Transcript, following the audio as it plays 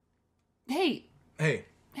Hey. Hey.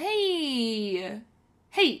 Hey.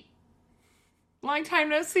 Hey. Long time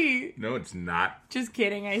no see. No, it's not. Just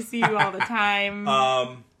kidding. I see you all the time.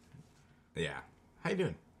 Yeah. How you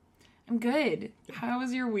doing? I'm good. How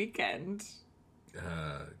was your weekend?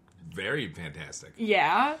 Very fantastic.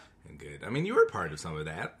 Yeah? And good. I mean, you were part of some of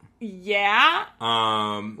that. Yeah?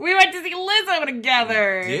 We went to see Lizzo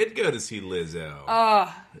together. Did go to see Lizzo.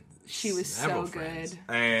 Oh, she was Several so friends. good.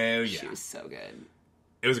 Oh, yeah. She was so good.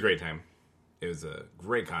 It was a great time. It was a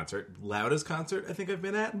great concert. Loudest concert I think I've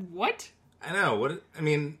been at. What? I know.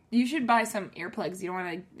 You should buy some earplugs. You don't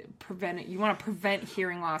want to prevent it. You want to prevent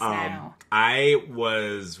hearing loss now. I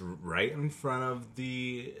was right in front of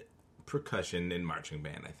the percussion and marching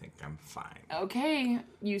band. I think I'm fine. Okay,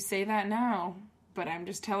 you say that now, but I'm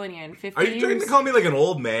just telling you, in 50 Are you years... trying to call me like an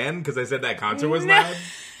old man because I said that concert was loud?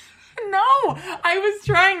 No, I was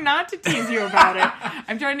trying not to tease you about it.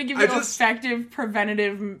 I'm trying to give you effective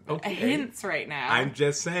preventative hints right now. I'm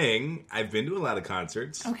just saying, I've been to a lot of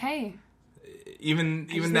concerts. Okay. Even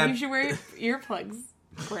think that... you should wear earplugs,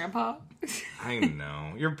 Grandpa. I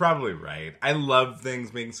know. You're probably right. I love things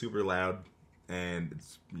being super loud, and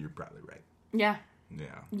you're probably right. Yeah.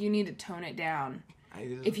 Yeah. You need to tone it down.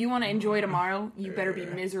 If you want to enjoy tomorrow, you better be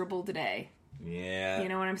miserable today. Yeah. You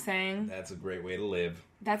know what I'm saying? That's a great way to live.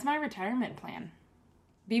 That's my retirement plan.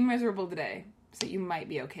 Be miserable today, so you might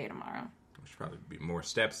be okay tomorrow. There should probably be more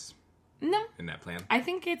steps in that plan. I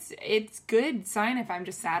think it's good sign if I'm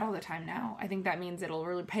just sad all the time now. I think that means it'll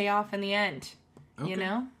really pay off in the end. Okay. You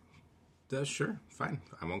know? Sure. Fine.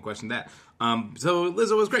 I won't question that. So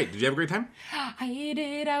Lizzo was great. Did you have a great time? I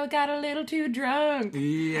did. I got a little too drunk.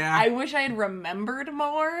 Yeah. I wish I had remembered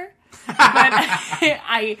more. But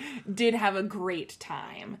I did have a great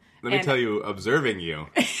time. Let me tell you, observing you,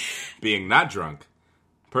 being not drunk,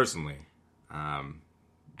 personally, I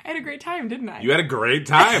had a great time, didn't I? You had a great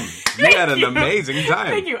time. You had an amazing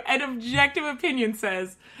time. Thank you. An objective opinion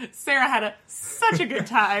says Sarah had such a good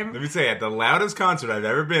time. Let me say, at the loudest concert I've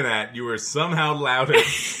ever been at, you were somehow louder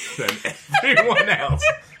than everyone else.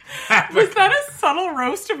 Was that a subtle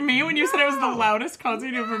roast of me when you said it was the loudest concert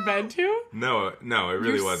you've ever been to? No, it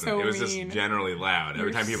really wasn't. So it was mean. just generally loud.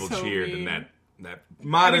 Every time people cheered mean. and that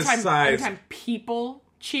modest size. Every time people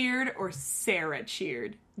cheered or Sarah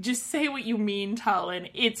cheered. Just say what you mean, Tullen.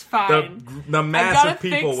 It's fine. The mass of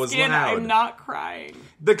people was loud. I'm not crying.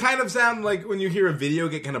 The kind of sound like when you hear a video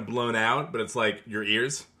get kind of blown out, but it's like your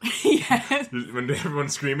ears. Yes. When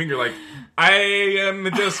everyone's screaming, you're like, I am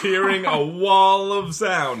just hearing a wall of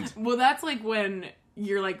sound. Well, that's like when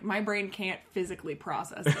you're like, my brain can't physically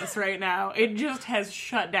process this right now. It just has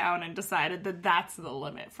shut down and decided that that's the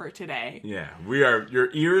limit for today. Yeah, your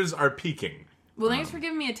ears are peaking. Well, thanks for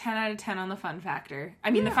giving me a 10 out of 10 on the fun factor. I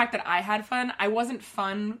mean, the fact that I had fun, I wasn't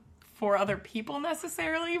fun for other people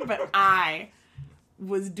necessarily, but I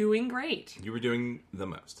was doing great. You were doing the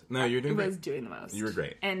most. No, you were doing great. I was doing the most. You were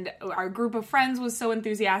great. And our group of friends was so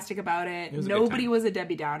enthusiastic about it. Nobody was a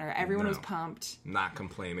Debbie Downer. Everyone was pumped. Not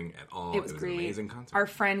complaining at all. It was great. An amazing concert. Our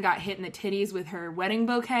friend got hit in the titties with her wedding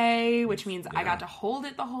bouquet, which means I got to hold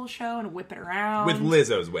it the whole show and whip it around. With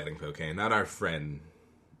Lizzo's wedding bouquet, not our friend's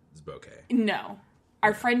bouquet. No.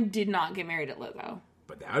 Our friend did not get married at Lizzo.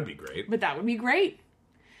 But that would be great.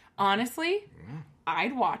 Honestly,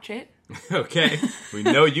 I'd watch it. Okay. We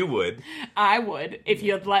know you would. I would. If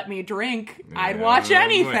you'd let me drink, I'd watch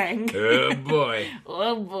anything. Oh, boy.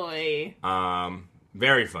 Oh, boy.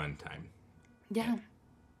 Very fun time. Yeah.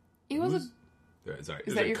 It was Sorry.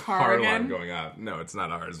 Is that your car again? Alarm going off. No, it's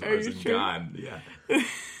not ours. Are Ours you is sure? gone. Yeah.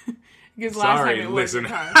 Because last time it was your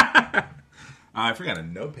car. I forgot a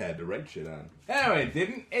notepad to write shit on. Oh, it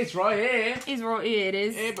didn't. It's right here. It's right here. It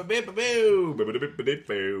is.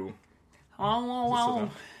 Oh.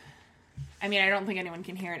 I mean, I don't think anyone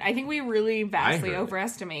can hear it. I think we really vastly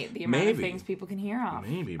overestimate the amount of things people can hear off.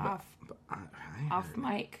 Maybe, but off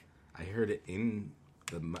mic. I heard it in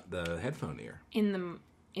the headphone ear. In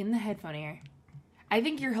the headphone ear. I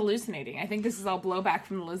think you're hallucinating. I think this is all blowback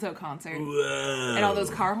from the Lizzo concert. Whoa. And all those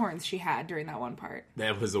car horns she had during that one part.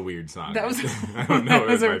 That was a weird song. That was I don't know if it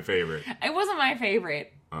was my favorite. It wasn't my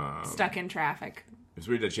favorite. Stuck in traffic. It's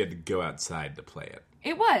weird that she had to go outside to play it.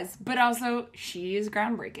 It was, but also she is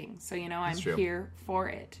groundbreaking. So, I'm here for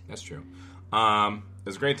it. That's true. It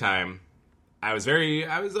was a great time. I was doing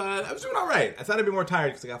all right. I thought I'd be more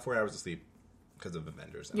tired because I got 4 hours of sleep because of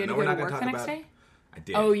Avengers. You had to go to work the next day? I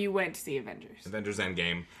did. Oh, you went to see Avengers. Avengers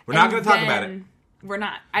Endgame. We're not going to talk about it. We're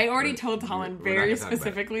not. I already told Holland very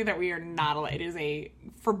specifically that we are not allowed. It is a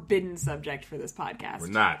forbidden subject for this podcast. We're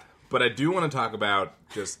not. But I do want to talk about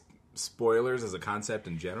just spoilers as a concept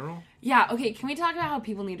in general? Yeah, okay, can we talk about how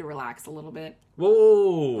people need to relax a little bit?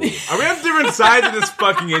 Whoa! Are we on different sides of this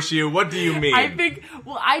fucking issue? What do you mean?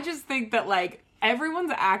 I just think that, like,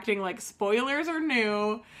 everyone's acting like spoilers are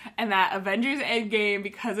new, and that Avengers Endgame,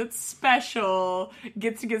 because it's special,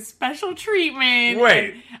 gets to get special treatment.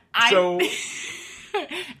 Wait,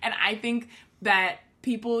 and I think that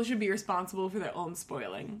people should be responsible for their own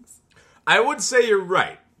spoilings. I would say you're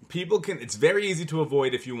right. It's very easy to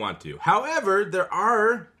avoid if you want to. However, there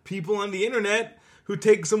are people on the internet who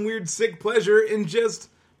take some weird sick pleasure in just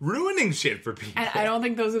ruining shit for people. And I don't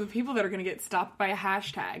think those are the people that are going to get stopped by a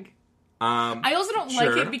hashtag. I also don't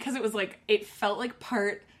sure. like it because it was like, it felt like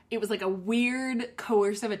it was like a weird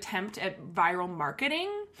coercive attempt at viral marketing.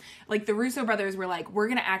 Like the Russo brothers were like, we're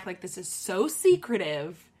going to act like this is so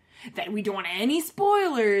secretive that we don't want any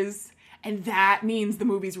spoilers. And that means the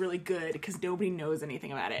movie's really good because nobody knows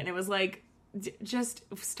anything about it. And it was like, just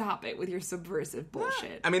stop it with your subversive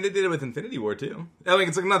bullshit. I mean, they did it with Infinity War, too. I mean,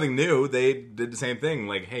 it's like nothing new. They did the same thing.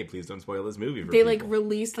 Like, hey, please don't spoil this movie for people. They, like,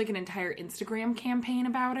 released, like, an entire Instagram campaign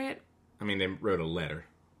about it. I mean, they wrote a letter.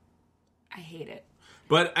 I hate it.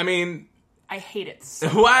 But, I mean... I hate it so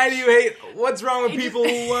Why much. do you hate... What's wrong with people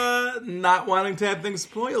not wanting to have things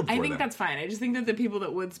spoiled for them? I think that's fine. I just think that the people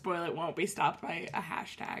that would spoil it won't be stopped by a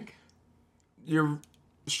hashtag. You're...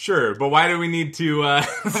 Sure, but why do we need to, why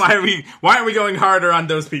aren't we going harder on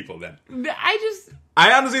those people, then?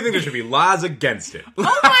 I honestly think there should be laws against it.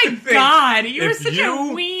 Oh my god, you're such a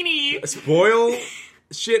weenie. Spoil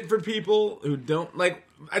shit for people who don't, like,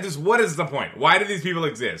 what is the point? Why do these people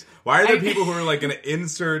exist? Why are there people who are, like, gonna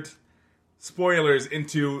insert spoilers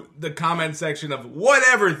into the comment section of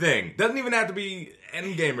whatever thing? Doesn't even have to be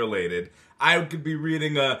Endgame related. I could be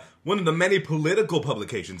reading one of the many political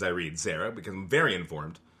publications I read, Sarah, because I'm very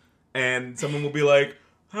informed. And someone will be like,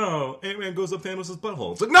 oh, Ant-Man goes up Thanos'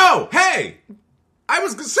 butthole. It's like, no! Hey! I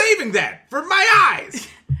was saving that for my eyes!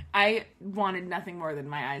 I wanted nothing more than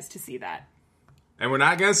my eyes to see that. And we're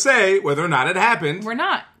not going to say whether or not it happened. We're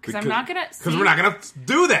not. Because I'm not going to... Because we're not going to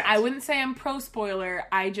do that. I wouldn't say I'm pro-spoiler.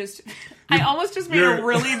 I almost just made a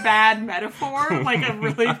really bad metaphor. Like a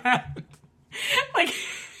really bad...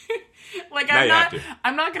 Like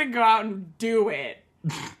I'm not going to go out and do it,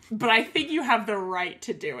 but I think you have the right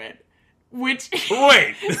to do it, which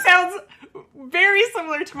sounds very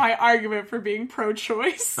similar to my argument for being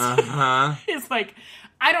pro-choice. Uh-huh. It's like,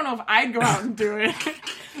 I don't know if I'd go out and do it,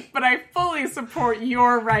 but I fully support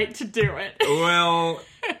your right to do it. Well,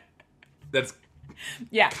 that's...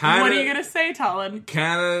 Yeah, what are you going to say, Talon?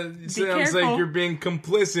 Kind of sounds like you're being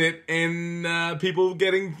complicit in people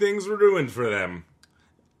getting things ruined for them.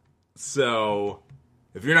 So,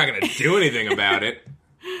 if you're not going to do anything about it...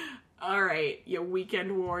 All right, you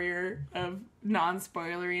weekend warrior of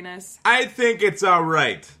non-spoileriness. I think it's all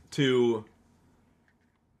right to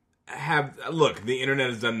have... Look, the internet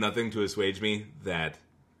has done nothing to assuage me that...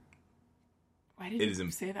 Why did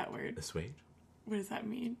you say that word? Assuage? What does that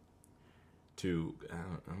mean? To,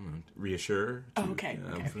 I don't know, reassure. Okay.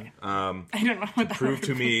 I don't know what that prove word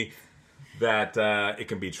to me that it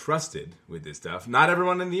can be trusted with this stuff. Not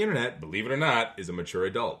everyone on the internet, believe it or not, is a mature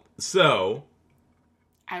adult. So...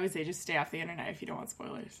 I would say just stay off the internet if you don't want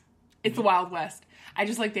spoilers. It's the Wild West. I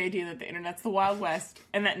just like the idea that the internet's the Wild West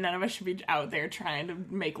and that none of us should be out there trying to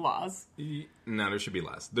make laws. No, there should be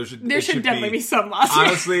less. There should definitely be some laws.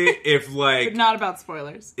 Honestly, if like... But not about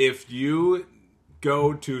spoilers. If you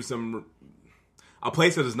go to a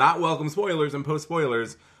place that does not welcome spoilers and post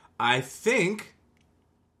spoilers, I think...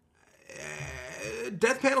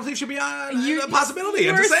 death penalty should be a possibility.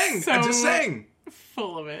 I'm just saying.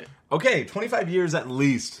 Full of it. Okay, 25 years at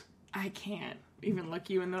least. I can't even look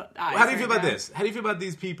you in the eyes. How do you feel about this? How do you feel about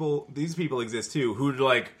these people? These people exist too, who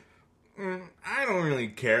like, I don't really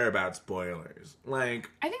care about spoilers. Like,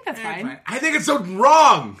 I think that's fine. I think it's so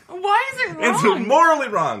wrong. Why is it wrong? It's morally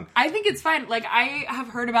wrong. I think it's fine. Like, I have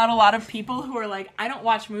heard about a lot of people who are like, I don't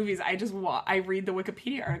watch movies. I just I read the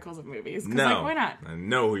Wikipedia articles of movies. No, like, why not? I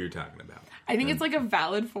know who you're talking about. I think it's like a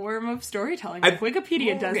valid form of storytelling.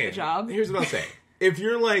 Wikipedia does the job. Here's what I'll say. If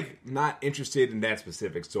you're, like, not interested in that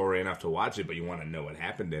specific story enough to watch it, but you want to know what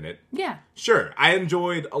happened in it. Yeah. Sure. I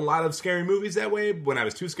enjoyed a lot of scary movies that way. When I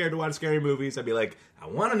was too scared to watch scary movies, I'd be like, I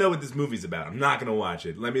want to know what this movie's about. I'm not going to watch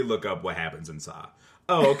it. Let me look up what happens in Saw.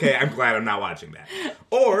 Oh, okay. I'm glad I'm not watching that.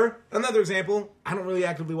 Or, another example, I don't really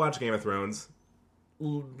actively watch Game of Thrones.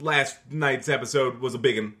 Last night's episode was a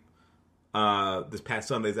big one. This past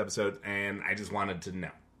Sunday's episode, and I just wanted to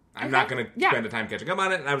know. I'm not going to spend the time catching up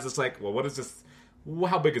on it, and I was just like, well, what is this?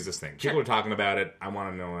 How big is this thing? People are talking about it. I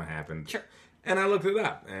want to know what happened. Sure. And I looked it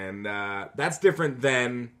up. And that's different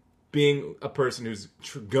than being a person who's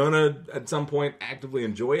gonna at some point actively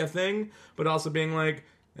enjoy a thing, but also being like,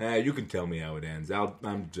 you can tell me how it ends.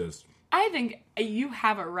 I think you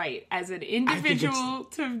have a right as an individual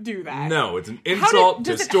to do that. No, it's an insult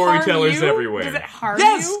to storytellers everywhere. Does it harm you?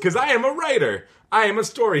 Yes, because I am a writer. I am a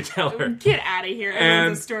storyteller. Get out of here.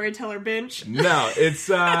 Everyone's a storyteller bench. No, it's,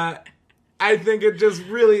 I think it just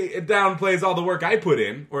really downplays all the work I put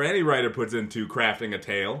in, or any writer puts into crafting a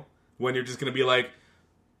tale, when you're just going to be like,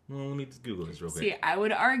 well, let me just Google this real quick. See, I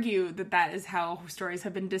would argue that is how stories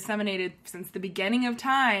have been disseminated since the beginning of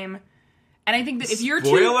time. And I think that if you're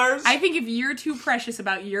too precious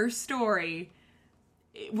about your story,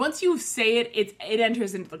 once you say it, it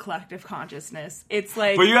enters into the collective consciousness. It's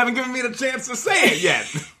like, but you haven't given me the chance to say it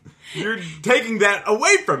yet. You're taking that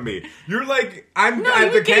away from me. You're like, I'm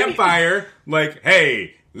at the campfire, like,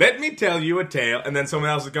 hey, let me tell you a tale, and then someone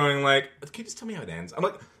else is going like, can you just tell me how it ends? I'm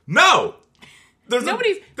like, no. There's an art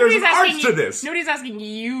to this. Nobody's asking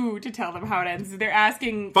you to tell them how it ends. They're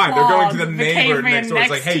asking Fine, Claude, they're going to the neighbor next door. It's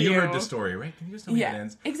like, hey, you you heard the story, right? Can you just tell me how it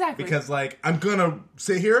ends? Exactly. Because, like, I'm gonna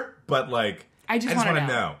sit here, but, like, I just want to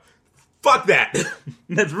know. Fuck that.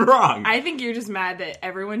 That's wrong. I think you're just mad that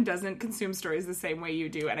everyone doesn't consume stories the same way you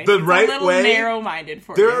do. And I the think right it's a little way, narrow-minded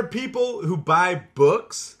for you. There are people who buy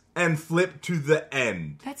books and flip to the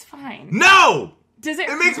end. That's fine. No!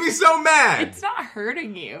 It makes me so mad. It's not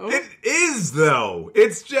hurting you. It is, though.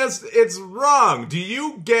 It's wrong. Do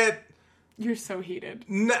you get... You're so heated.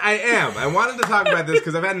 I am. I wanted to talk about this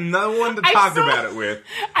because I've had no one to talk about it with.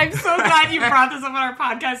 I'm so glad you brought this up on our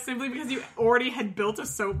podcast simply because you already had built a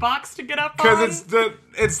soapbox to get up on. Because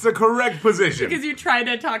it's the correct position. Because you tried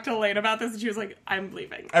to talk to Elaine about this and she was like, I'm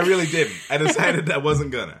leaving. I really didn't. I decided I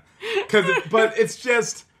wasn't gonna. But it's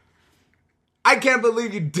just... I can't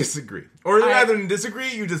believe you disagree. Or rather than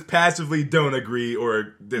disagree, you just passively don't agree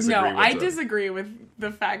or disagree with I disagree with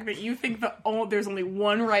the fact that you think there's only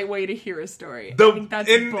one right way to hear a story. I think that's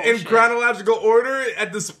bullshit. In chronological order,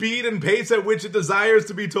 at the speed and pace at which it desires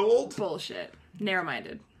to be told? Bullshit.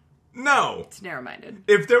 Narrow-minded. No. It's narrow-minded.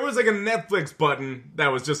 If there was like a Netflix button that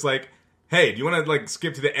was just like, hey, do you want to like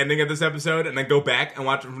skip to the ending of this episode and then go back and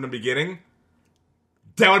watch it from the beginning?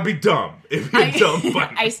 That would be dumb. If you're dumb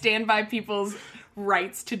button. I stand by people's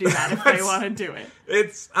rights to do that if they want to do it.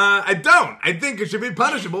 I don't. I think it should be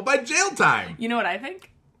punishable by jail time. You know what I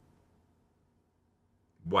think?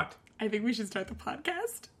 What? I think we should start the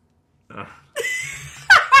podcast.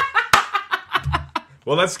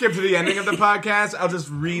 Well, let's skip to the ending of the podcast. I'll just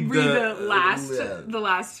read the last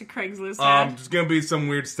Craigslist ad. There's going to be some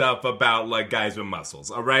weird stuff about like guys with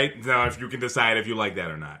muscles, all right? Now, if you can decide if you like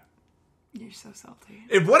that or not. You're so salty.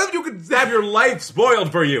 What if you could have your life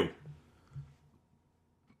spoiled for you?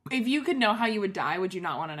 If you could know how you would die, would you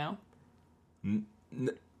not want to know?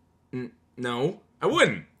 No, I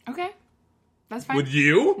wouldn't. Okay. That's fine. Would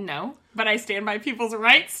you? No. But I stand by people's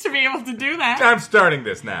rights to be able to do that. I'm starting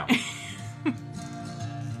this now. You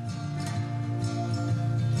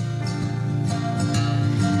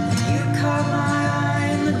caught my eye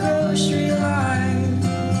in the grocery line,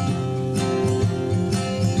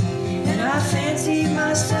 and I fancied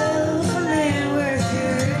myself a man worth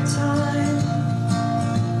your time,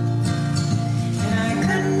 and I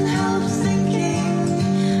couldn't help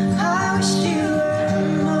thinking I wished you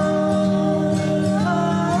were mine,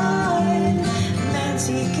 a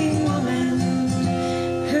man-seeking woman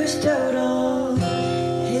whose total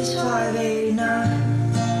is 589.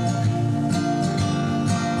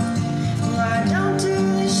 I don't do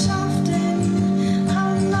this often.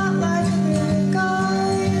 I'm not like the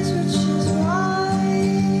guys, which is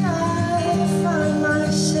why I find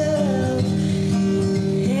myself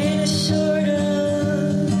in a sort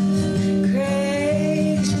of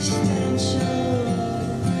existential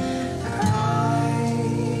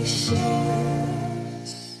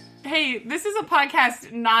crisis. Hey, this is a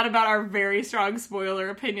podcast not about our very strong spoiler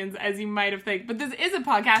opinions, as you might have think, but this is a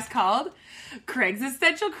podcast called Craig's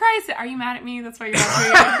Existential Crisis. Are you mad at me? That's why you're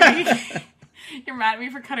not me. You're mad at me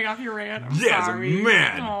for cutting off your rant. I'm Yes, sorry. I'm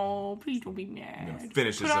mad. Oh, please don't be mad.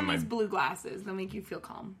 finish Put this on on my... these blue glasses. They'll make you feel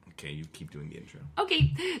calm. Okay, you keep doing the intro.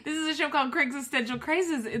 Okay, this is a show called Craig's Existential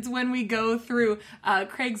Crisis. It's when we go through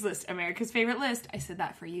Craigslist, America's favorite list. I said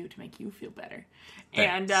that for you to make you feel better.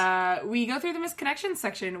 Thanks. And we go through the misconnections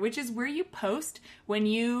section, which is where you post when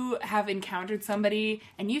you have encountered somebody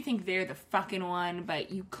and you think they're the fucking one,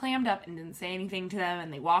 but you clammed up and didn't say anything to them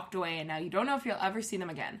and they walked away and now you don't know if you'll ever see them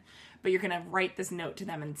again. But you're going to write this note to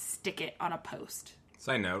them and stick it on a post.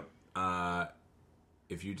 Side note,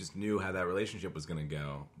 if you just knew how that relationship was going to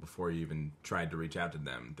go before you even tried to reach out to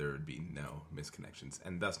them, there would be no misconnections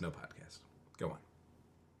and thus no podcast. Go on.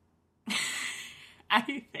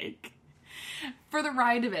 I think for the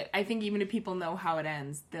ride of it, I think even if people know how it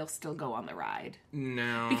ends, they'll still go on the ride.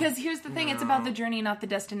 No. Because here's the thing, it's about the journey, not the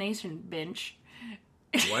destination, bitch.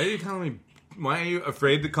 Why are you telling me? Why are you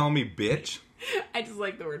afraid to call me bitch? I just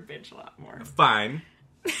like the word bitch a lot more. Fine.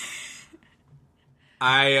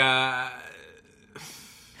 I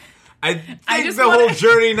think just the wanna- whole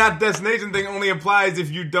journey, not destination thing only applies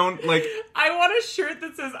if you don't, like... I want a shirt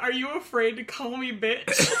that says, "Are you afraid to call me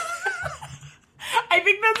bitch?" I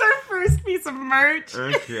think that's our first piece of merch.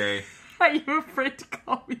 Okay. Are you afraid to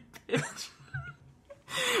call me bitch?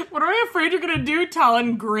 What am I afraid you're gonna do,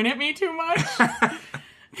 Talon? Grin at me too much?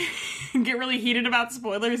 Get really heated about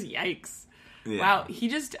spoilers? Yikes. Yeah. Wow,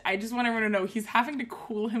 I just want everyone to know he's having to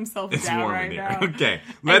cool himself It's down warm right in here. now. Okay,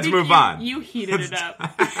 I let's think move on. You heated it up.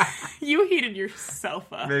 You heated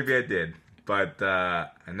yourself up. Maybe I did, but I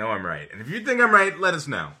know I'm right. And if you think I'm right, let us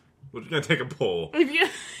know. We're just gonna take a poll. If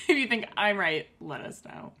you think I'm right, let us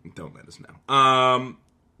know. Don't let us know.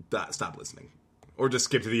 Stop listening. Or just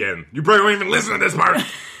skip to the end. You probably won't even listen to this part.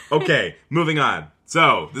 Okay, moving on.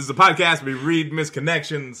 So, this is a podcast where we read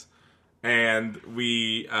misconnections, and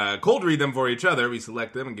we cold read them for each other. We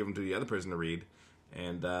select them and give them to the other person to read.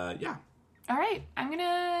 And, yeah. All right, I'm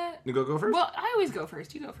gonna... You go first? Well, I always go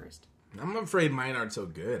first. You go first. I'm afraid mine aren't so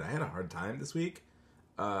good. I had a hard time this week.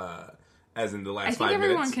 As in the last I think 5 minutes.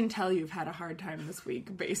 everyone can tell you've had a hard time this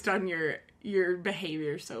week based on your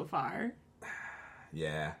behavior so far.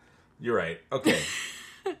 Yeah, you're right. Okay.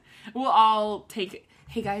 We'll all take it.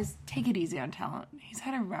 Hey guys, take it easy on Talent. He's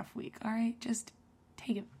had a rough week. All right, just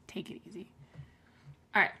take it easy.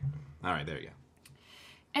 All right. All right, there you go.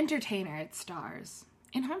 Entertainer at Stars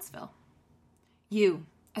in Huntsville. You,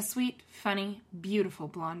 a sweet, funny, beautiful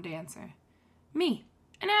blonde dancer. Me,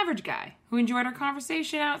 an average guy who enjoyed our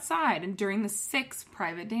conversation outside and during the 6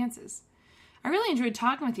 private dances. I really enjoyed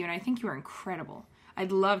talking with you, and I think you are incredible.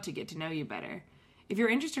 I'd love to get to know you better. If you're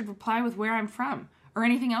interested, reply with where I'm from, or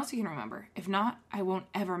anything else you can remember. If not, I won't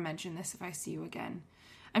ever mention this if I see you again.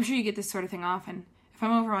 I'm sure you get this sort of thing often. If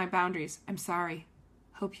I'm over my boundaries, I'm sorry.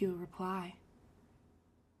 Hope you'll reply.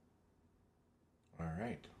 All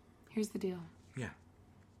right. Here's the deal. Yeah.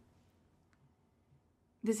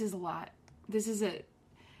 This is a lot.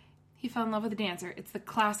 He fell in love with a dancer. It's the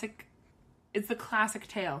classic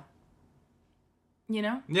tale. You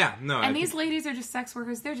know? Yeah, no. And these ladies are just sex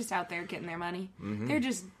workers. They're just out there getting their money. Mm-hmm. They're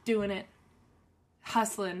just doing it.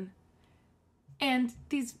 Hustling. And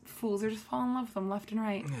these fools are just falling in love with them left and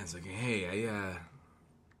right. Yeah, it's like, hey,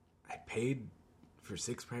 I paid for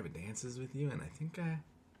 6 private dances with you, and I think I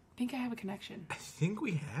have a connection. I think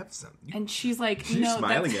we have some. And she's like, She's no,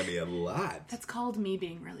 smiling at me a lot. that's called me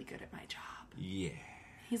being really good at my job. Yeah.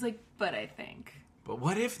 He's like, but I think. But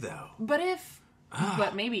what if, though? But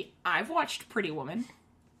maybe I've watched Pretty Woman,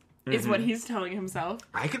 is what he's telling himself.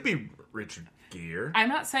 I could be Richard Gere. I'm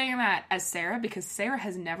not saying that as Sarah, because Sarah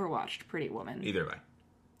has never watched Pretty Woman. Either way.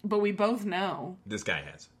 But we both know This guy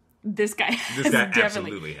has. this guy definitely,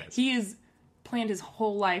 absolutely has. He has planned his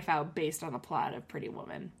whole life out based on the plot of Pretty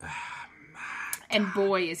Woman. And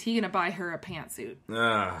boy, is he going to buy her a pantsuit.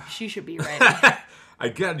 She should be ready. I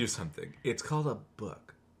gotta do something. It's called a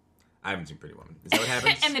book. I haven't seen Pretty Woman. Is that what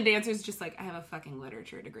happens? And the dancer's just like, I have a fucking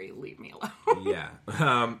literature degree. Leave me alone. Yeah.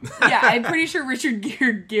 Yeah, I'm pretty sure Richard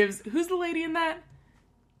Gere gives... Who's the lady in that?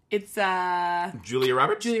 It's, Julia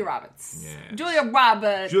Roberts? Julia Roberts. Yeah. Julia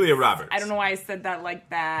Roberts. Julia Roberts. I don't know why I said that like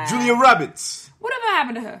that. Julia Roberts. Whatever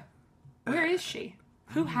happened to her? Where is she?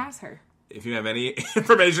 Who has her? If you have any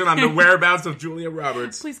information on the whereabouts of Julia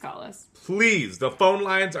Roberts, Please call us. please, the phone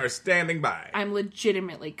lines are standing by. I'm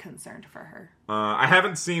legitimately concerned for her. I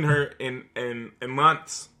haven't seen her in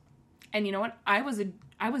months. And you know what? I was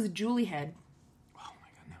a Julie head. Oh my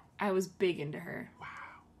god, no. I was big into her. Wow.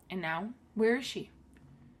 And now, where is she?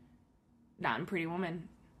 Not in Pretty Woman.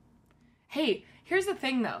 Hey, here's the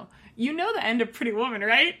thing though. You know the end of Pretty Woman,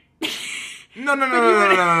 right? No.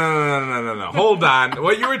 Hold on.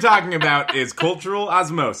 What you were talking about is cultural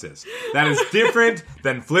osmosis. That is different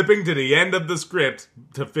than flipping to the end of the script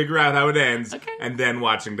to figure out how it ends Okay. and then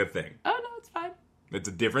watching the thing. Oh no, it's fine. It's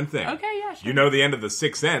a different thing. Okay, yeah, sure. You know the end of The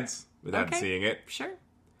Sixth Sense without Okay. seeing it. Sure.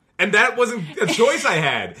 And that wasn't a choice I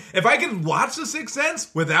had. If I could watch The Sixth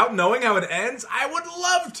Sense without knowing how it ends, I would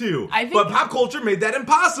love to. I think- But pop culture made that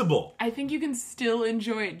impossible. I think you can still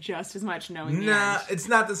enjoy it just as much knowing the Nah, end. it's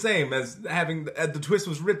not the same as having the twist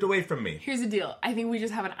was ripped away from me. Here's the deal. I think we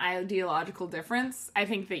just have an ideological difference. I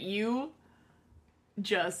think that you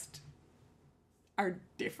just are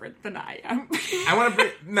different than I am. I want to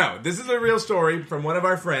bring... No, this is a real story from one of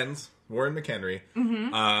our friends, Warren McHenry,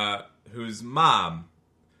 whose mom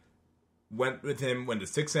went with him when The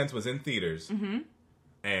Sixth Sense was in theaters,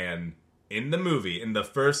 And in the movie, in the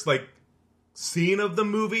first, like, scene of the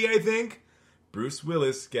movie, I think, Bruce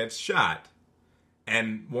Willis gets shot.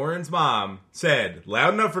 And Warren's mom said,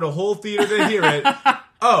 loud enough for the whole theater to hear it,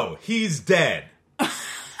 oh, he's dead.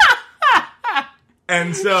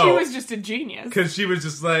 And so... She was just a genius. Because she was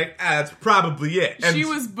just like, that's probably it. And she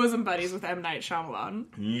was bosom buddies with M. Night Shyamalan.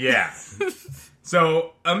 Yeah.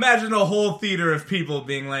 So imagine a whole theater of people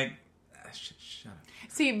being like, shut up.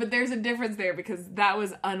 See, but there's a difference there because that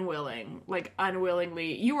was unwilling. Like,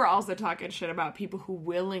 unwillingly. You were also talking shit about people who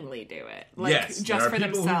willingly do it. Like, Yes, just there are for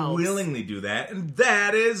people themselves. who willingly do that, and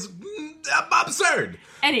that is absurd.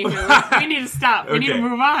 Anywho, we need to stop. We need to Okay.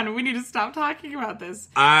 move on. We need to stop talking about this.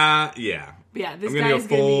 Yeah. Yeah, this I'm guy gonna is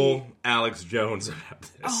go full gonna be... Alex Jones about this.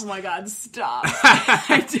 Oh my god, stop.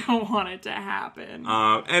 I don't want it to happen.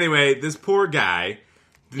 Anyway, this poor guy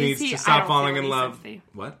needs he- to I stop don't falling feel in any love. sympathy.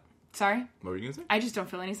 What? Sorry? What were you gonna say? I just don't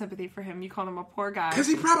feel any sympathy for him. You called him a poor guy. Because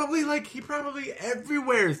he probably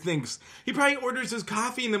everywhere thinks, he probably orders his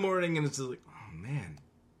coffee in the morning and it's just like, oh man,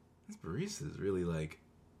 this barista is really like,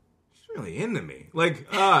 she's really into me. Like,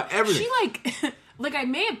 everything. She like I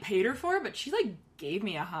may have paid her for it, but she like gave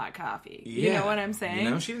me a hot coffee. You know what I'm saying?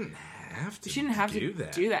 You know, she didn't have to. She didn't have do to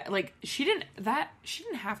that. do that. Like she didn't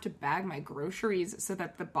have to bag my groceries so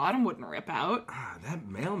that the bottom wouldn't rip out. That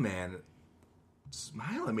mailman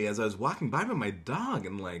smiled at me as I was walking by with my dog,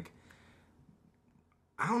 and like,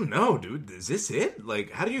 I don't know, dude. Is this it?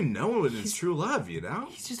 Like, how do you know when it's true love? You know?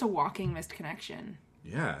 He's just a walking missed connection.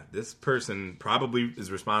 Yeah, this person probably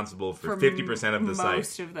is responsible for 50% of the site.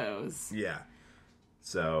 Most of those. Yeah.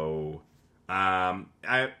 So, I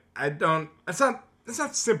don't. It's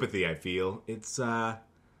not sympathy. I feel it's what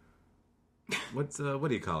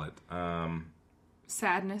do you call it?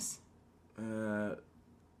 Sadness.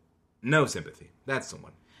 No sympathy. That's the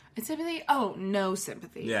one. It's sympathy? Oh, no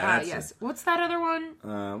sympathy. Yeah, that's yes. What's that other one?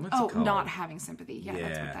 What's it called? Not having sympathy. Yeah,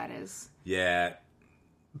 that's Yeah. what that is. Yeah.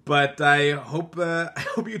 But I hope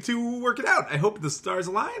you two work it out. I hope the stars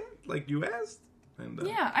align, like you asked. And,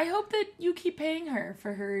 Yeah, I hope that you keep paying her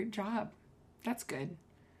for her job. That's good.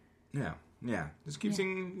 Yeah. Just keep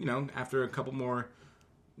seeing, after a couple more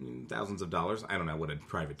thousands of dollars. I don't know what a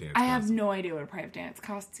private dance I costs. have no idea what a private dance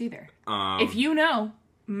costs either. If you know,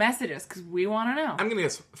 message us because we want to know. I'm going to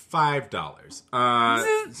guess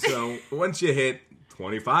 $5. So once you hit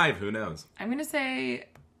 25, who knows? I'm going to say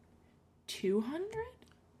 200?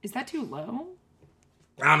 Is that too low?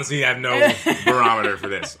 Honestly, I have no barometer for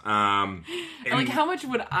this. Like, how much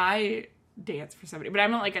would I dance for somebody? But I'm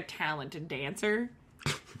not like a talented dancer.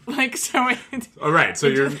 Like, so all right, so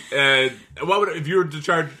you're what would if you were to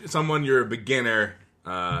charge someone you're a beginner,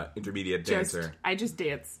 intermediate dancer? I just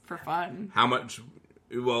dance for fun. How much?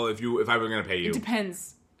 Well, if I were going to pay you, It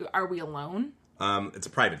depends. Are we alone? it's a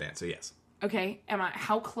private dance, so yes. Okay.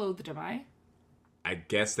 How clothed am I? I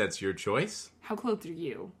guess that's your choice. How clothed are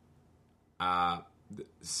you?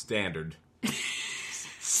 Standard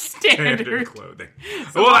Standard. clothing.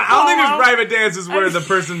 Well, I don't think there's private dances where the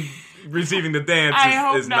person receiving the dance I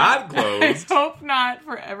hope is not clothed. I hope not,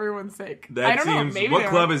 for everyone's sake. That I don't know. seems. Maybe What there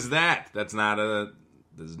club are. is that? That's not a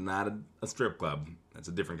strip club. That's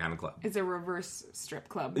a different kind of club. It's a reverse strip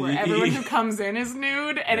club where everyone who comes in is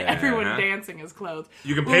nude and Yeah. everyone dancing is clothed.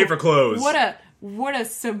 You can pay for clothes. What a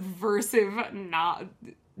subversive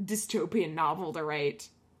dystopian novel to write.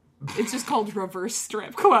 It's just called Reverse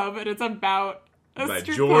Strip Club, and it's about a By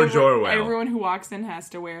strip George club where Orwell. everyone who walks in has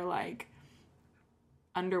to wear like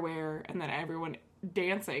underwear, and then everyone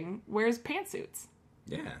dancing wears pantsuits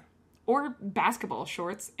Yeah, or basketball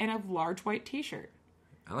shorts and a large white T-shirt.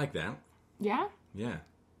 I like that. Yeah, Yeah,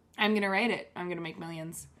 I'm gonna write it. I'm gonna make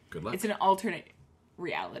millions. good luck. It's an alternate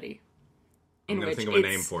reality. I'm gonna think of a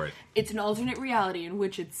name for it. It's an alternate reality in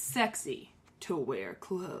which it's sexy to wear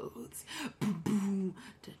clothes. Boom, boom,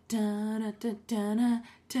 da, da, da, da, da,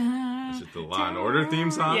 da, Is it the Law and Order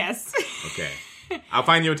theme song? Yes. Okay. I'll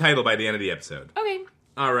find you a title by the end of the episode. Okay.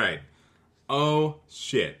 All right. Oh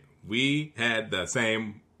shit, we had the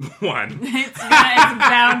same one. It's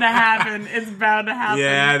bound to happen. It's bound to happen.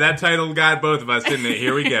 Yeah, that title got both of us, didn't it?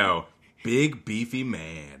 Here we go. Big Beefy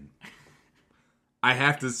Man. I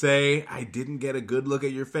have to say, I didn't get a good look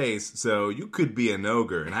at your face, so you could be an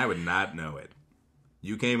ogre, and I would not know it.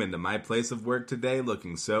 You came into my place of work today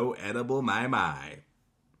looking so edible, my.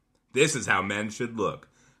 This is how men should look.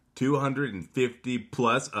 250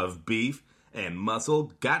 plus of beef and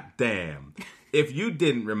muscle, goddamn. If you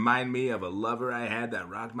didn't remind me of a lover I had that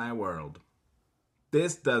rocked my world.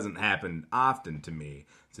 This doesn't happen often to me,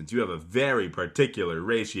 since you have a very particular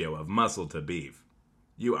ratio of muscle to beef.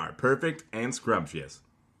 You are perfect and scrumptious.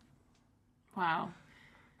 Wow.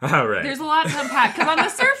 All right. There's a lot to unpack, because on the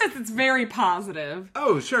surface it's very positive.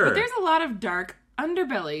 Oh, sure. But there's a lot of dark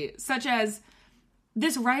underbelly, such as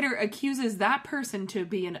this writer accuses that person to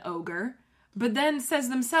be an ogre, but then says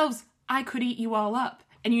themselves, I could eat you all up.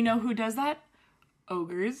 And you know who does that?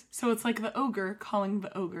 Ogres. So it's like the ogre calling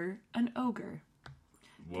the ogre an ogre.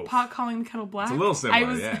 Whoa. Pot calling the kettle black. It's a little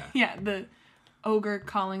similar, yeah, the ogre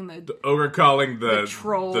calling the Ogre calling the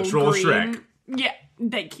troll green. Shrek. Yeah,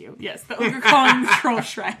 thank you. Yes, the ogre calling the troll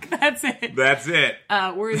Shrek. That's it. That's it.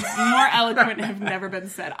 Words more eloquent have never been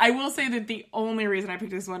said. I will say that the only reason I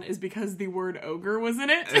picked this one is because the word ogre was in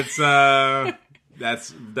it. It's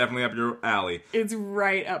that's definitely up your alley. It's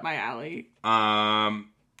right up my alley.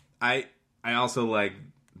 I also like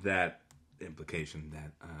that implication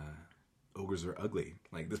that ogres are ugly.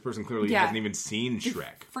 Like, this person clearly hasn't even seen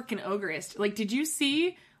Shrek. Freaking ogreist. Like, did you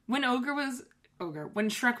see when when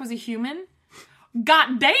Shrek was a human?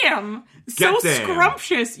 God damn! So Goddamn.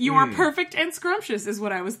 scrumptious. You are perfect and scrumptious is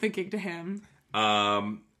what I was thinking to him.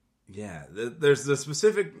 Yeah, there's the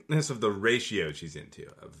specificness of the ratio she's into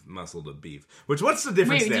of muscle to beef. What's the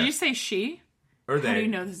difference Wait, there? did you say she? Or they? How do you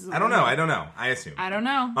know this is a I don't woman? know. I assume. I don't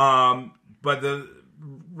know. But the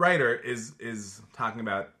writer is talking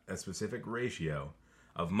about a specific ratio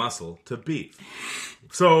of muscle to beef.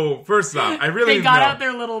 So first off, I really They got know. out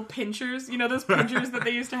their little pinchers. You know those pinchers that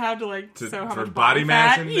they used to have to sew how for much body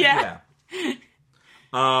mass. fat? And, Yeah.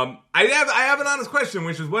 I have an honest question,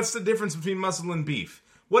 which is, what's the difference between muscle and beef?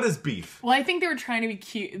 What is beef? Well, I think they were trying to be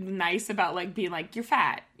cute, nice about being like, you're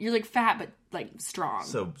fat. You're fat, but strong.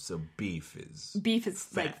 So beef is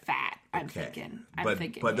like fat. I'm thinking.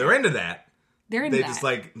 But they're into that. They're into They that. just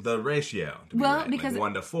like the ratio. To be Well, right. because- like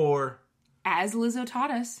 1 to 4. As Lizzo taught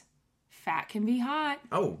us, fat can be hot.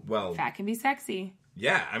 Oh well. Fat can be sexy.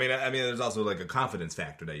 Yeah, I mean, there's also like a confidence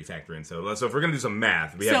factor that you factor in. So if we're gonna do some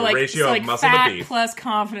math, we So have a ratio of muscle fat to beef. plus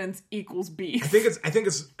confidence equals beef. I think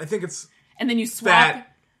it's and then you swap.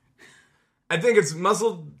 fat. I think it's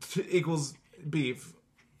muscle equals beef.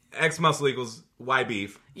 X muscle equals Y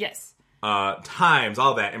beef. Yes. Times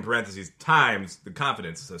all that in parentheses times the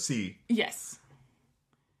confidence. So C. Yes.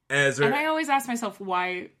 And I always ask myself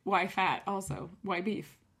why fat also? Why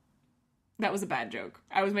beef? That was a bad joke.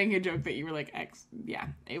 I was making a joke that you were like X. Yeah,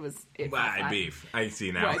 it was. Why beef? I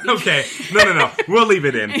see now. Why beef? Okay. No. We'll leave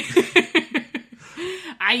it in.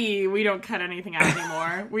 I.e., we don't cut anything out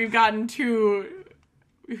anymore. We've gotten too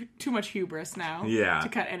much hubris now. Yeah. To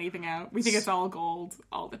cut anything out. We think it's all gold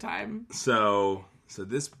all the time. So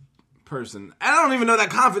this person, I don't even know that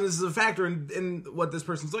confidence is a factor in what this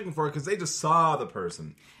person's looking for, because they just saw the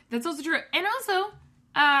person. That's also true. And also,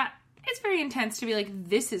 it's very intense to be like,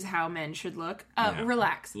 this is how men should look. Yeah.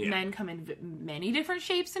 Relax. Yeah. Men come in many different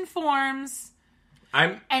shapes and forms.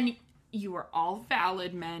 And you are all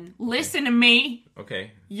valid, men. Listen to me.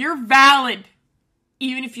 okay. You're valid.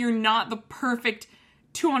 Even if you're not the perfect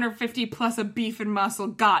 250 plus of beef and muscle,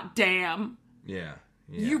 goddamn. Yeah.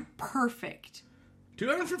 You're perfect.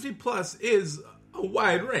 250 plus is a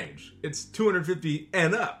wide range. It's 250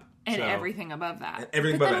 and up. And So, everything above that.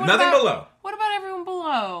 everything But above then that. what Nothing about- below. What about everyone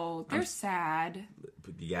below? They're sad.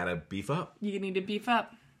 But you gotta beef up. You need to beef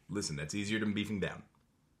up. Listen, that's easier than beefing down.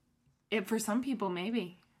 For some people,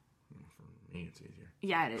 maybe. For me, it's easier.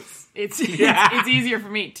 Yeah, it is. It's easier for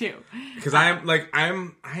me too. Because I'm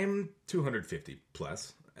 250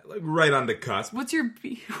 plus, like right on the cusp. What's your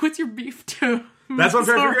beef to? That's what I'm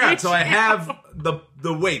trying to figure out. So I ratio? have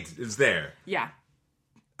the weight is there. Yeah.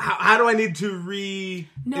 How do I need to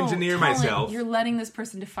re-engineer Colin, myself? You're letting this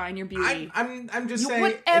person define your beauty. I'm just saying,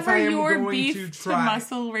 Whatever if I am your going beef to to try,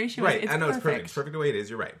 muscle ratio right? is, it's I know perfect. it's perfect. It's perfect the way it is.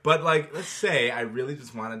 You're right. But like, let's say I really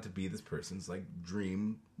just wanted to be this person's like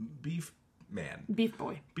dream beef man, Beef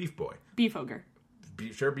boy. beef boy, Beef ogre.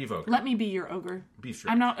 beef ogre, Let me be your ogre. beef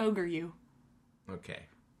strip. I'm not ogre you. Okay,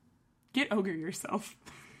 Get ogre yourself.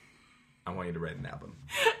 I want you to write an album,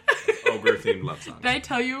 ogre themed love songs. Did I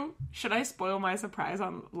tell you? Should I spoil my surprise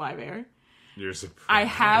on live air? You're surprised. I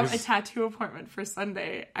have a tattoo appointment for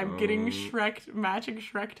Sunday. I'm getting Oh. matching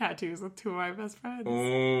Shrek tattoos with two of my best friends.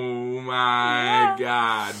 Oh my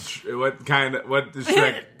god! What is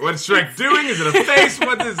Shrek doing? Is it a face?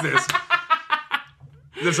 What is this?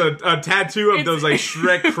 There's a tattoo of those like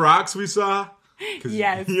Shrek Crocs we saw.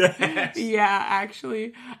 Yes. Yes. Yeah,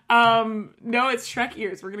 actually. No, it's Shrek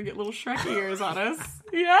ears. We're gonna get little Shrek ears on us.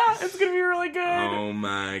 Yeah, it's gonna be really good. Oh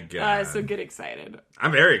my god! So get excited.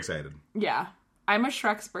 I'm very excited. Yeah. I'm a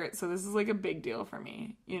Shrekspert, so this is like a big deal for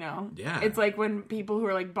me, you know? Yeah. It's like when people who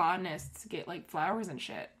are like botanists get like flowers and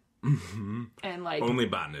shit. Mm-hmm. And like Only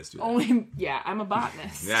botanists do that. only yeah, I'm a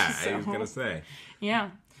botanist. Yeah, so, I was gonna say. Yeah.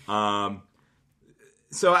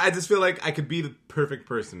 So I just feel like I could be the perfect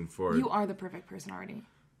person for You are the perfect person already.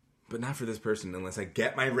 but not for this person unless I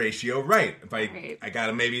get my ratio right. If Right. I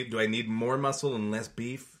gotta do I need more muscle and less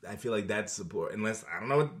beef? I feel like that's support. Unless I don't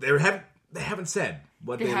know what they haven't said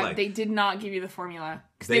what they like. They did not give you the formula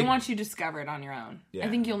because they want you to discover it on your own. Yeah. I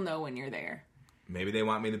think you'll know when you're there. Maybe they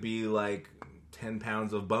want me to be like 10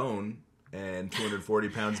 pounds of bone and 240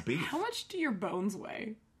 pounds beef. How much do your bones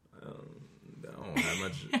weigh? No, how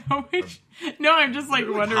much? How much? No, I'm just like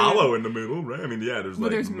wondering. Hollow in the middle, right? I mean, yeah, there's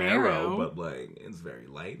like there's marrow, marrow. but like it's very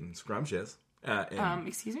light and scrumptious. And,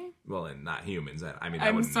 Excuse me? well, and not humans. I mean,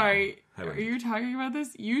 I'm wouldn't sorry. know. I Are wouldn't- you talking about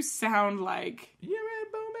this? You sound like... You ever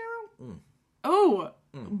had bone marrow? Oh,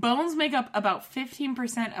 bones make up about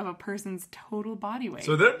 15% of a person's total body weight.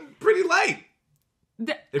 So they're pretty light.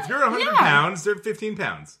 If you're 100 yeah. pounds, they're 15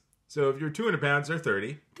 pounds. So if you're 200 pounds, they're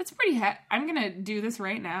 30. That's pretty I'm going to do this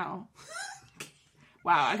right now.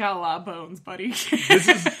 Wow, I got a lot of bones, buddy. This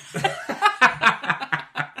is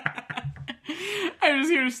I'm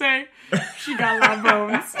just here to say, she got a lot of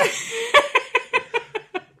bones.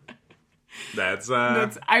 that's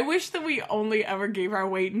I wish that we only ever gave our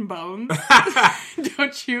weight in bones.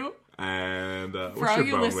 Don't you? and For what's all your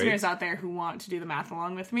you bone listeners weight? out there who want to do the math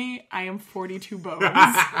along with me, I am 42 bones.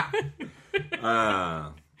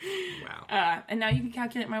 Wow. And now you can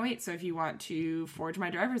calculate my weight. So if you want to forge my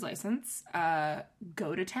driver's license,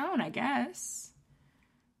 go to town, I guess.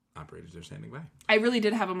 Operators are standing by. I really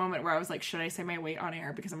did have a moment where I was like, should I say my weight on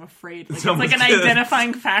air? Because I'm afraid. Like, it's Someone's like an gonna-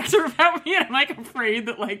 identifying factor about me. And I'm like afraid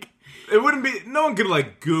that like... It wouldn't be. No one could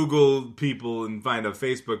like Google people and find a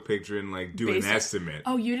Facebook picture and like do Basic- an estimate.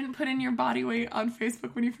 Oh, you didn't put in your body weight on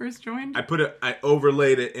Facebook when you first joined? I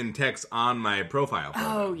overlaid it in text on my profile photo.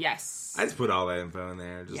 Oh, yes. I just put all that info in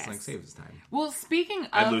there, just Yes. like saves time. Well, speaking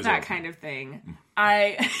I'd of lose that all. kind of thing,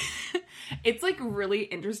 it's like really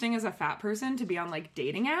interesting as a fat person to be on like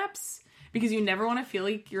dating apps because you never want to feel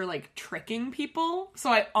like you're like tricking people. So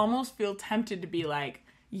I almost feel tempted to be like,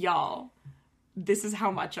 y'all, this is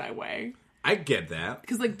how much I weigh. I get that.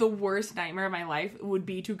 Because like the worst nightmare of my life would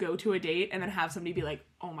be to go to a date and then have somebody be like,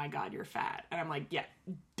 oh my God, you're fat. And I'm like, yeah,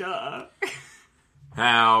 duh.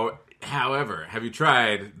 However, have you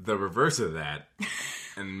tried the reverse of that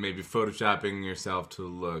and maybe photoshopping yourself to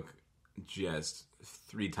look just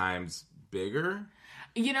 3 times bigger?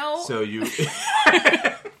 You know, So you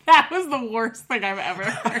that was the worst thing I've ever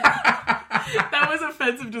heard. That was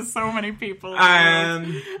offensive to so many people.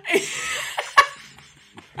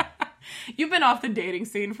 You've been off the dating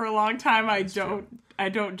scene for a long time. I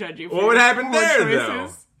don't judge you for what would your happen poor there,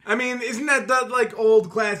 choices. though? I mean, isn't that the, like, old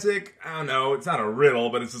classic? I don't know. It's not a riddle,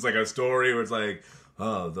 but it's just like a story where it's like,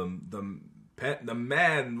 oh, the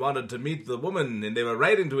man wanted to meet the woman, and they were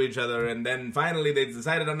right into each other, and then finally they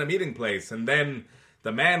decided on a meeting place, and then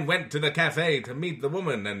the man went to the cafe to meet the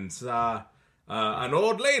woman and saw an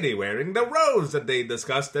old lady wearing the rose that they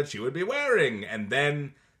discussed that she would be wearing, and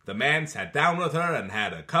then the man sat down with her and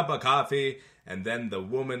had a cup of coffee, and then the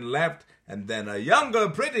woman left, and then a younger,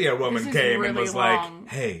 prettier woman This is came and really was long. like,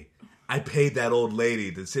 hey, I paid that old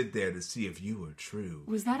lady to sit there to see if you were true.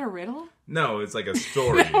 Was that a riddle? No, it's like a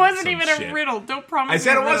story. It wasn't some even shit. a riddle. Don't promise I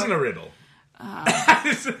said me it wasn't a riddle.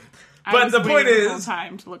 I But was the point waiting the whole is,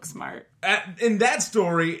 time to look smart. in that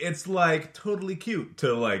story, it's like totally cute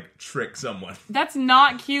to like trick someone. That's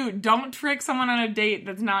not cute. Don't trick someone on a date.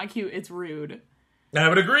 That's not cute. It's rude. I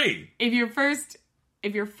would agree. If your first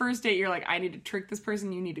date, you're like, I need to trick this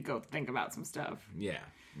person. You need to go think about some stuff. Yeah.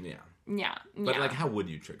 Yeah. But yeah. like, how would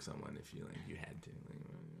you trick someone if you had to?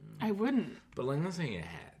 I wouldn't. But like, let's say you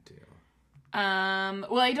had to.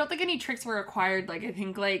 Well, I don't think any tricks were required. Like, I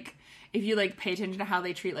think, like, if you, like, pay attention to how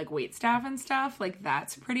they treat, like, wait staff and stuff, like,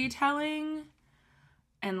 that's pretty telling.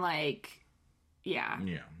 And, like, yeah.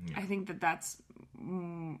 I think that's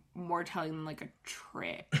more telling than, like, a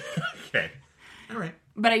trick. Okay. All right.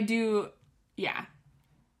 But I do, yeah.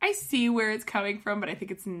 I see where it's coming from, but I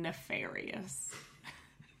think it's nefarious.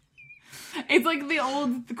 It's like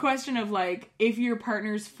the question of, like, if your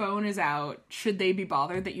partner's phone is out, should they be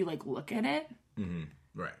bothered that you, like, look at it? Mm-hmm.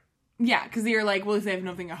 Right. Yeah, because you're like, well, if they have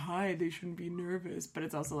nothing to hide, they shouldn't be nervous. But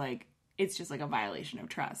it's also like, it's just like a violation of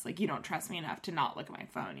trust. Like, you don't trust me enough to not look at my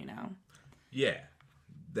phone, you know? Yeah.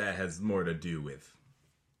 That has more to do with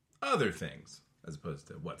other things as opposed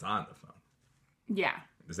to what's on the phone. Yeah.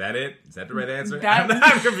 Is that it? Is that the right answer? That-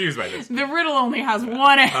 I'm confused by this. The riddle only has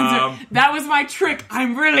one answer. That was my trick.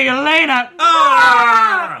 I'm really Elena.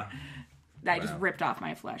 Ah! I just ripped off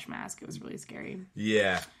my flesh mask. It was really scary.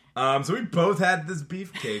 Yeah. So we both had this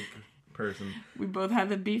beefcake person. We both had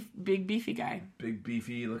the big beefy guy. Big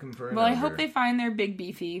beefy looking for an Well, I ogre. hope they find their big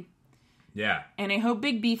beefy. Yeah. And I hope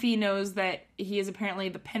Big Beefy knows that he is apparently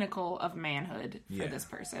the pinnacle of manhood for Yeah. this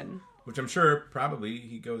person. Which I'm sure probably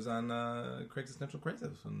he goes on Craigslist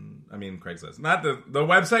Crisis. Craigslist. Not the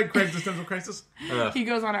website, Craigslist Crisis. He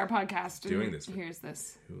goes on our podcast and Doing this for hears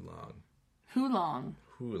this. Too long. Who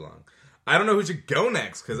long? I don't know who should go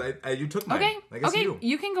next because you took mine. Okay, I guess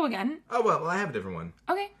you can go again. Oh, well, I have a different one.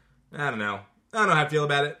 Okay. I don't know. I don't know how I feel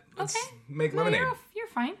about it. Let's make No, lemonade. you're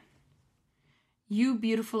fine. You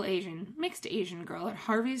beautiful Asian, mixed Asian girl at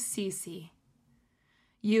Harvey's CC.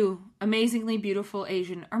 You, amazingly beautiful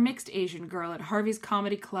Asian or mixed Asian girl at Harvey's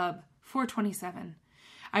Comedy Club, 427.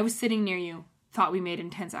 I was sitting near you, thought we made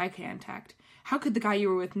intense eye contact. How could the guy you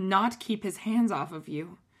were with not keep his hands off of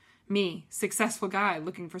you? Me, successful guy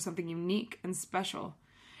looking for something unique and special.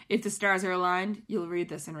 If the stars are aligned, you'll read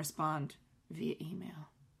this and respond via email.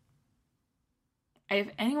 If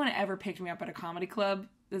anyone ever picked me up at a comedy club,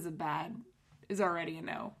 is already a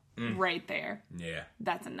no. Right there. Yeah.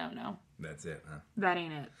 That's a no-no. That's it, huh? That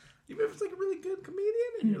ain't it. Even if it's like a really good comedian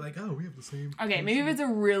and you're like, oh, we have the same. Okay, maybe if it's a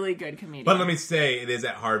really good comedian. But let me say, it is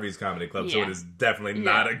at Harvey's Comedy Club, so Yeah. it is definitely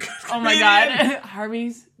not a good Oh my comedian. god.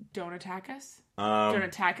 Harvey's, don't attack us. Don't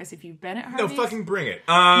attack us if you've been at No, Harvey's. fucking bring it.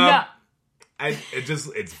 Yeah.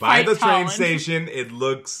 It's by Fight the train Holland. station. It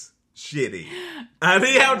looks shitty. On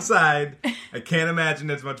the outside, I can't imagine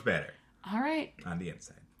it's much better. All right. On the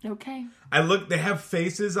inside. Okay. They have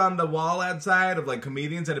faces on the wall outside of like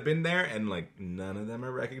comedians that have been there, and like none of them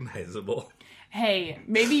are recognizable. Hey,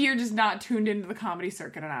 maybe you're just not tuned into the comedy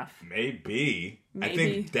circuit enough. Maybe. I Maybe.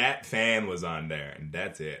 think Dat Fan was on there, and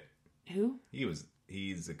that's it. Who?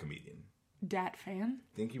 He's a comedian. Dat Fan?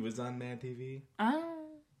 I think he was on Mad TV. Oh.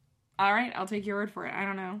 All right, I'll take your word for it. I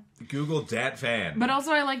don't know. Google Dat Fan. But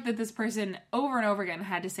also I like that this person over and over again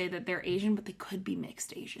had to say that they're Asian, but they could be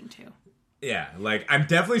mixed Asian too. Yeah, like, I'm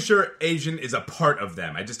definitely sure Asian is a part of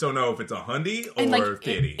them. I just don't know if it's a hundi or And like,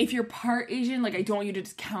 kitty. if you're part Asian, like I don't want you to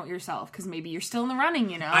discount yourself because maybe you're still in the running,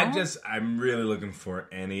 you know? I'm really looking for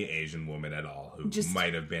any Asian woman at all who Just-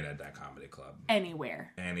 might have been at that comedy club.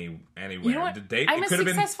 Anywhere. Anywhere. You know what? The date, I'm it a could have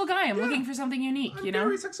been successful guy. I'm looking for something unique, you know?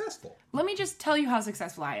 very successful. Let me just tell you how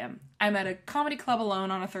successful I am. I'm at a comedy club alone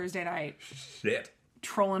on a Thursday night, Shit.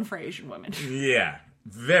 trolling for Asian women. Yeah,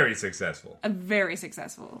 very successful. I'm very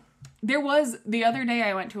successful. There was, the other day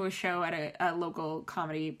I went to a show at a local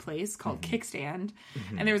comedy place called Kickstand,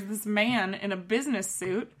 and there was this man in a business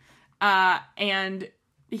suit, and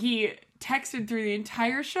he texted through the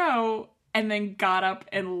entire show and then got up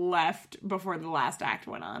and left before the last act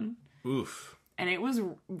went on. Oof. And it was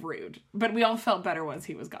rude. But we all felt better once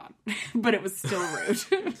he was gone. But it was still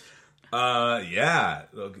rude. Yeah.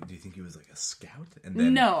 Look, do you think he was like a scout? And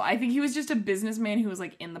then No, I think he was just a businessman who was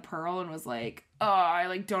like in the Pearl and was like, oh, I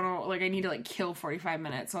like don't know, like I need to like kill 45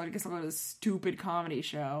 minutes, so I guess I'll go to this stupid comedy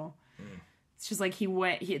show. It's just like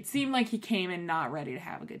it seemed like he came in not ready to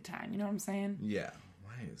have a good time. You know what I'm saying? Yeah.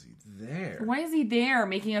 Why is he there? Why is he there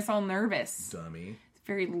making us all nervous? Dummy.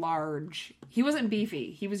 Very large. He wasn't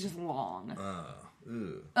beefy. He was just long.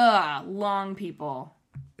 Ew. Long people.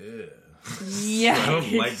 Ew. Yeah. I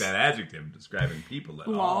don't like that adjective describing people at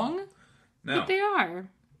all. Long? No. But they are.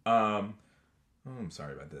 Oh, I'm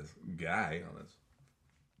sorry about this guy on this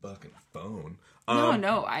fucking phone.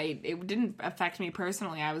 No, it didn't affect me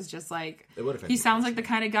personally. I was just like, It would affect he you sounds like the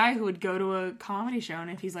kind of guy who would go to a comedy show,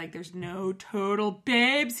 and if he's like, there's no total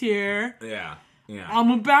babes here, Yeah.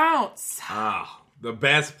 I'm a bounce. The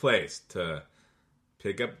best place to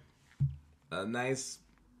pick up a nice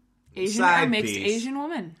Asian side or mixed piece. Asian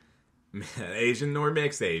woman. Asian or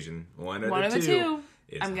mixed Asian. One of the two.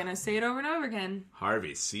 is I'm going to say it over and over again.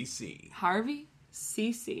 Harvey CC. Harvey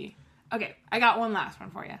CC. Okay, I got one last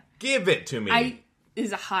one for you. Give it to me.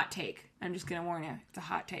 Is a hot take. I'm just going to warn you. It's a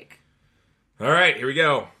hot take. All right, here we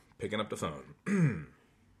go. Picking up the phone.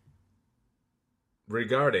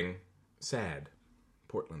 Regarding sad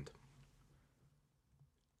Portland.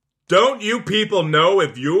 Don't you people know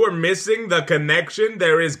if you are missing the connection,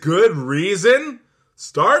 there is good reason?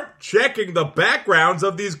 Start checking the backgrounds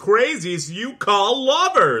of these crazies you call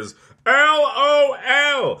lovers.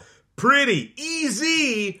 LOL. Pretty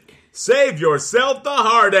easy. Save yourself the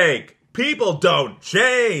heartache. People don't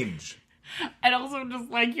change. I'd also just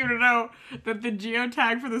like you to know that the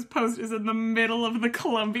geotag for this post is in the middle of the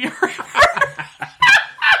Columbia River.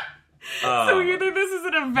 So either this is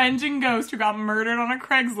an avenging ghost who got murdered on a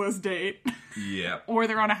Craigslist date, Yep. or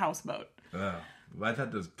they're on a houseboat. I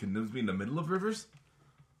thought those canoes be in the middle of rivers.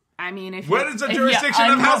 I mean, if What you- is the if you jurisdiction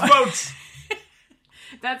of unhook- houseboats?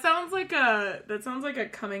 That sounds like a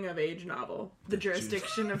coming of age novel. The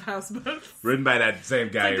Jurisdiction of Houseboats. Written by that same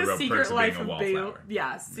guy Like who the wrote Secret Perks of Life Being a of Bees. Wallflower.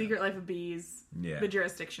 Yeah, Secret Life of Bees. Yeah. The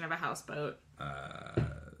Jurisdiction of a Houseboat.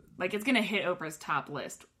 Like it's gonna hit Oprah's top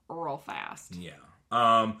list real fast.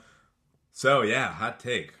 Yeah. So yeah, hot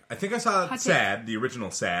take. I think I saw Hot Sad, the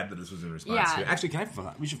original Sad that this was in response Yeah. to. Actually,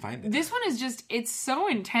 we should find it. This one is just, it's so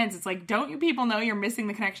intense. It's like, don't you people know you're missing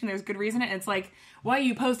the connection? There's good reason. And it's like, why are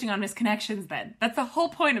you posting on misconnections then? That's the whole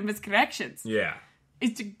point of misconnections. Yeah.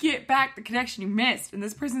 Is to get back the connection you missed. And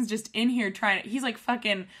this person's just in here trying to, he's like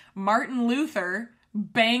fucking Martin Luther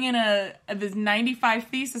banging this 95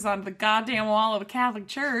 thesis onto the goddamn wall of a Catholic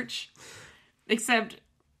church. Except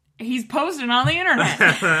he's posting on the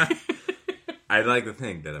internet. I'd like to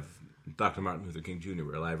think that if Dr. Martin Luther King Jr.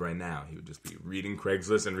 were alive right now, he would just be reading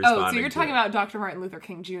Craigslist and responding. Oh, so you're to talking it. about Dr. Martin Luther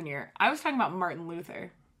King Jr. I was talking about Martin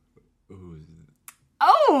Luther. Ooh,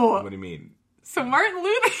 Oh! what do you mean? So Martin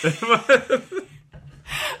Luther...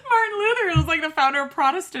 Martin Luther was like the founder of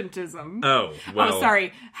Protestantism. Oh, well. Oh,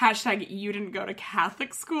 sorry. Hashtag you didn't go to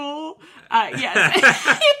Catholic school. Yes. You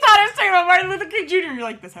thought I was talking about Martin Luther King Jr. You're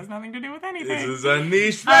like, this has nothing to do with anything. This is a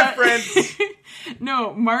niche reference.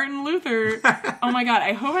 No, Martin Luther. Oh my god,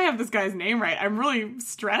 I hope I have this guy's name right. I'm really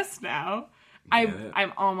stressed now.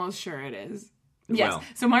 I'm almost sure it is. Yes. Well,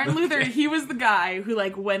 So Martin Luther, okay. he was the guy who,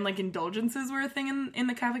 like, when, like, indulgences were a thing in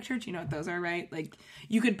the Catholic Church, you know what those are, right? Like,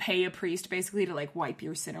 you could pay a priest, basically, to, like, wipe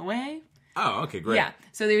your sin away. Oh, okay, great. Yeah.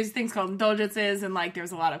 So there's things called indulgences, and, like, there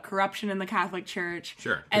was a lot of corruption in the Catholic Church.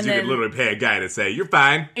 Sure. And Because you could literally pay a guy to say, you're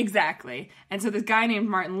fine. Exactly. And so this guy named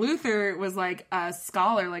Martin Luther was, like, a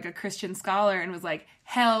scholar, like a Christian scholar, and was like,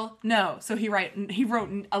 hell no. So he wrote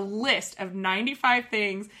a list of 95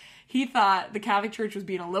 things he thought the Catholic Church was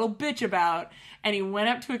being a little bitch about, and he went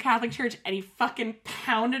up to a Catholic church and he fucking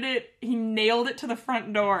pounded it. He nailed it to the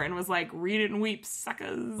front door and was like, read it and weep,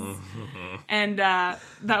 suckers. And that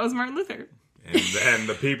was Martin Luther. And then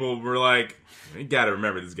the people were like, you gotta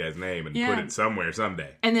remember this guy's name and Yeah. put it somewhere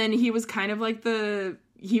someday. And then he was kind of like the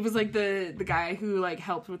guy who like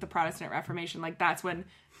helped with the Protestant Reformation. Like that's when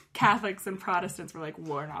Catholics and Protestants were like,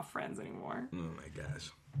 we're not friends anymore. Oh my gosh.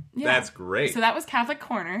 Yeah. That's great. So that was Catholic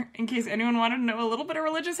Corner. In case anyone wanted to know a little bit of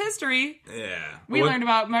religious history, Yeah. we What- learned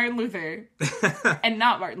about Martin Luther. And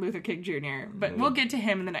not Martin Luther King Jr. But we'll get to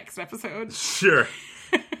him in the next episode. Sure.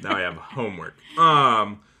 Now I have homework.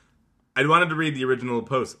 I wanted to read the original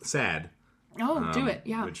post, Sad. Oh, do it.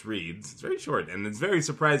 Yeah. Which reads, it's very short, and it's very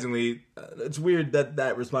surprisingly, it's weird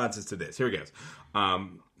that response is to this. Here it goes.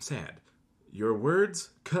 Sad. Your words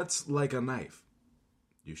cuts like a knife.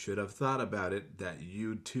 You should have thought about it that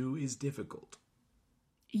you too is difficult.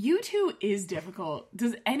 U2 is difficult.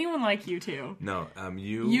 Does anyone like U2? No,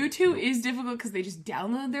 U2 is difficult because they just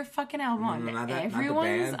download their fucking album on everyone's not the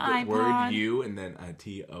band, iPod. the word you and then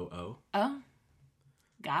T-O-O. Oh,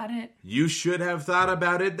 got it. You should have thought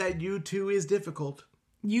about it that you too is difficult.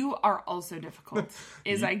 You are also difficult,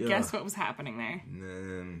 is I guess what was happening there.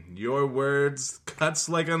 Your words cuts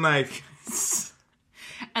like a knife.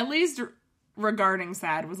 At least regarding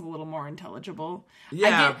Sad was a little more intelligible.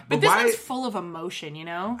 Yeah, but but this why- one's full of emotion, you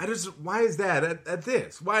know? Why is that at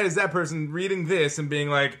this? Why is that person reading this and being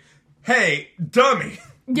like, hey, dummy,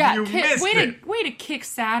 Yeah, you missed it. way to kick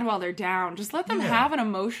Sad while they're down. Just let them Yeah. have an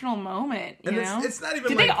emotional moment, you And know? it's not even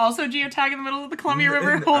Did like... they also geotag in the middle of the Columbia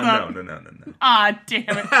River? Hold up. No. Ah, damn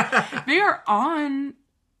it. They are on...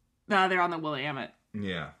 No, they're on the Willamette.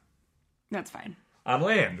 Yeah. That's fine. On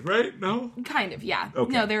land, right? No? Kind of, yeah.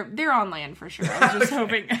 Okay. No, they're on land for sure. I was just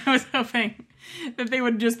hoping that they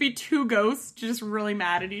would just be two ghosts just really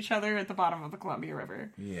mad at each other at the bottom of the Columbia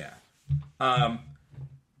River. Yeah.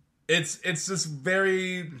 It's just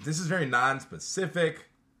this is very non-specific.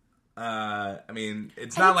 I mean,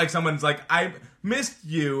 it's not like someone's like, I missed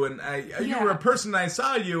you and you were a person I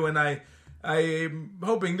saw you and I'm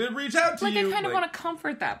hoping to reach out to Like, you. I kind of want to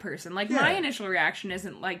comfort that person. Like, Yeah. my initial reaction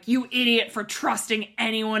isn't like, you idiot for trusting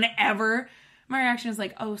anyone ever. My reaction is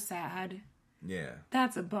like, oh, Sad. Yeah.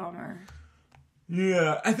 That's a bummer.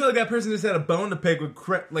 Yeah. I feel like that person just had a bone to pick with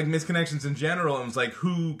like misconnections in general and was like,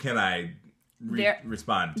 who can I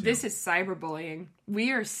respond to? This is cyberbullying.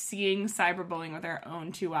 We are seeing cyberbullying with our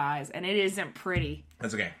own two eyes, and it isn't pretty.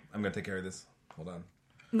 That's okay. I'm going to take care of this. Hold on.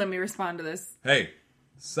 Let me respond to this. Hey,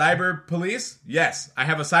 cyber police? Yes. I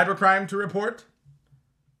have a cyber crime to report.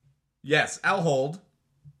 Yes, I'll hold.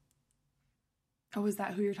 Oh, is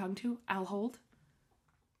that who you're talking to? Al Hold?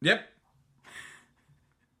 Yep.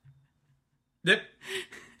 Yep.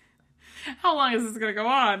 How long is this going to go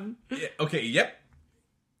on? Yeah, okay, yep.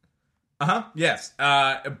 Yes.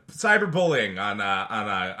 Cyberbullying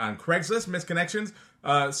on Craigslist, misconnections.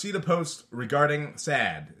 See the post regarding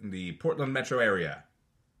SAD in the Portland metro area.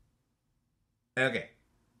 Okay.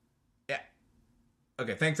 Yeah.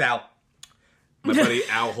 Okay, thanks, Al. My buddy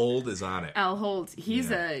Al Hold is on it. Al Holt, he's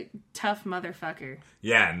a tough motherfucker.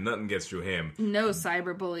 Yeah, nothing gets through him. No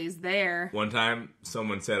cyberbullies there. One time,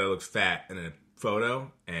 someone said I looked fat in a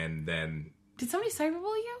photo, and then... Did somebody cyberbully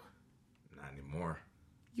you? Not anymore.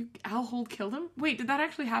 Al Hold killed him? Wait, did that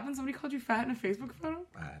actually happen? Somebody called you fat in a Facebook photo?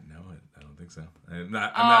 No, I don't think so. I'm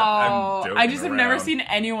joking I just have never around. seen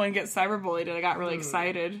anyone get cyberbullied, and I got really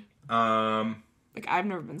excited. Like, I've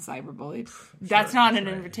never been cyberbullied. That's not an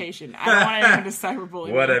invitation. I don't want anyone to cyberbully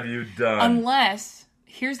me. What have you done? Unless,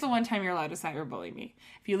 here's the one time you're allowed to cyberbully me.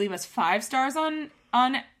 If you leave us 5 stars on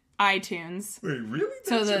iTunes. Wait, really?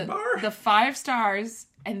 So That's your bar? the 5 stars,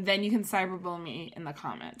 and then you can cyberbully me in the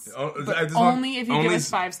comments. Oh, But only if you give us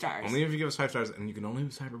 5 stars. Only if you give us 5 stars, and you can only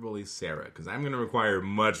cyberbully Sarah, because I'm going to require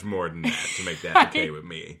much more than that to make that okay with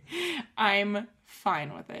me. I'm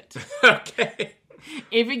fine with it. Okay.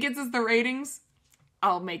 If it gets us the ratings,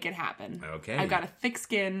 I'll make it happen. Okay. I've got a thick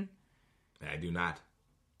skin. I do not.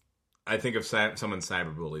 I think if someone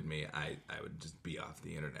cyberbullied me, I would just be off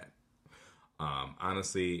the internet.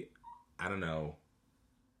 Honestly, I don't know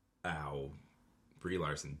how Brie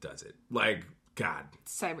Larson does it. Like, God.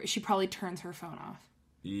 She probably turns her phone off.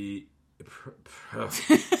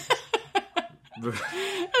 No,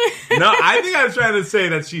 I think I was trying to say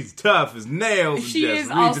that she's tough as nails. And She just is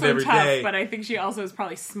reads also it every tough, day. but I think she also is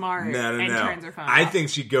probably smart and turns her phone I off. think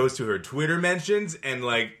she goes to her Twitter mentions and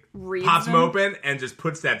like Reads pops them them? open and just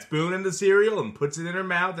puts that spoon in the cereal and puts it in her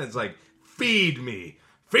mouth and it's like, feed me,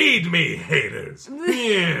 haters.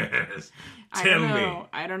 Yes, tell me.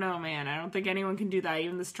 I don't know, man. I don't think anyone can do that,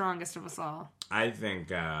 even the strongest of us all. I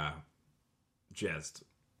think I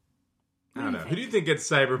don't know. Who do you think gets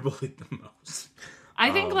cyberbullied the most?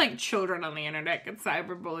 I think like children on the internet get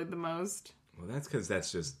cyberbullied the most. Well, that's because that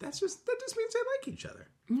just means they like each other.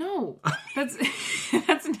 No, that's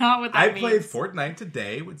not what that I means. played Fortnite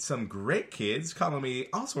today with some great kids calling me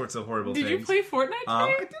all sorts of horrible Did things. you play Fortnite today?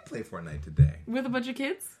 I did play Fortnite today. With a bunch of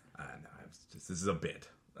kids? No, this is a bit.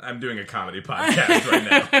 I'm doing a comedy podcast right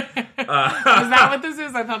now. Is that what this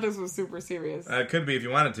is? I thought this was super serious. It could be if you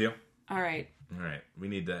wanted to. All right. All right. We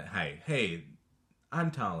need to. Hey, I'm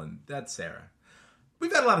Talon. That's Sarah.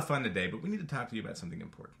 We've had a lot of fun today, but we need to talk to you about something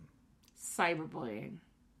important. Cyberbullying.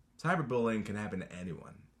 Cyberbullying can happen to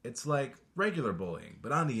anyone. It's like regular bullying,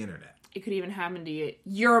 but on the internet. It could even happen to you.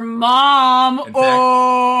 Your mom! In fact,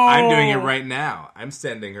 oh! I'm doing it right now. I'm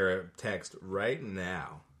sending her a text right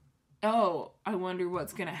now. Oh, I wonder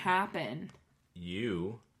what's gonna happen.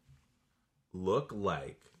 You look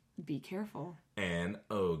like Be careful. an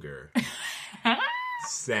ogre.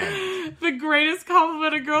 Send. The greatest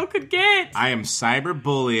compliment a girl could get. I am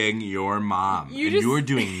cyberbullying your mom, you're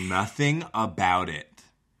doing nothing about it.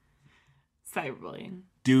 Cyberbullying.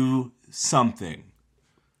 Do something.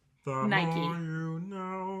 Nike. You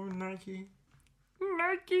know, Nike.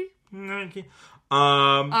 Nike.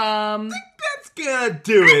 That's gonna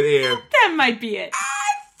do it here. That might be it. I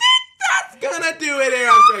think that's gonna do it here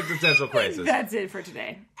on Existential Crisis. That's it for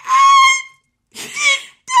today.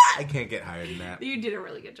 I can't get higher than that. You did a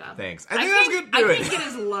really good job. Thanks. I think that's good. I Do it. can't get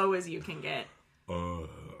as low as you can get.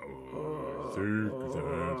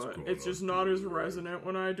 It's just not as resonant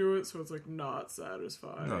when I do it, so it's like not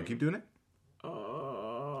satisfying. No, keep doing it.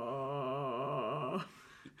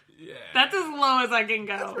 Yeah. That's as low as I can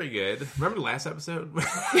go. That's pretty good. Remember the last episode?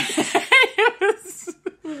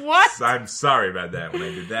 What? I'm sorry about that when I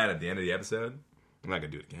did that at the end of the episode. I'm not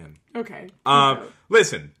going to do it again. Okay.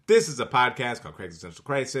 Listen, this is a podcast called Existential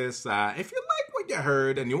Crisis. If you like what you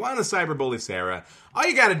heard and you want to cyberbully Sarah, all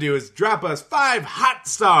you got to do is drop us 5 hot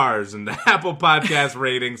stars in the Apple Podcast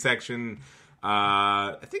rating section.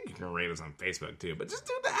 I think you can rate us on Facebook too, but just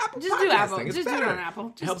do the Apple Just Podcast do Apple. thing. It's Just do it better. on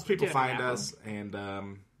Apple. It helps Just people do it on find Apple. us, and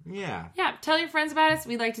yeah. Yeah, tell your friends about us.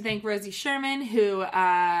 We'd like to thank Rosie Sherman, who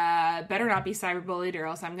better not be cyberbullied, or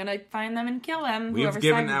else I'm going to find them and kill them. We've Whoever's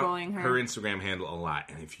given out cyberbullying her Instagram handle a lot,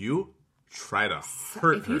 and if you try to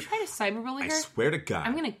hurt If her, you try to cyberbully I her, swear to God,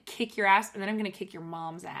 I'm going to kick your ass, and then I'm going to kick your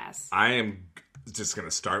mom's ass. I am just going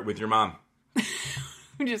to start with your mom.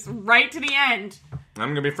 Just right to the end.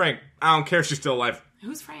 I'm going to be frank. I don't care if she's still alive.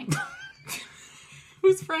 Who's Frank?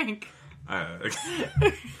 Who's Frank?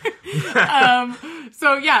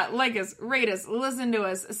 So yeah, like us, rate us, listen to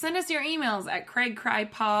us, send us your emails at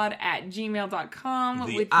craigcrypod@gmail.com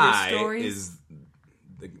The with I your stories. is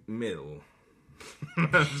the middle.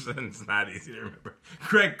 It's not easy to remember.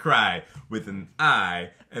 Craig Cry with an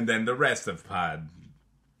I, and then the rest of pod.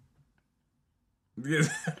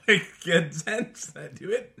 Get sense. Do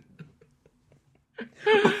it.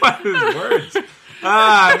 What is words?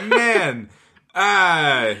 Man.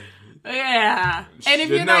 Yeah. And if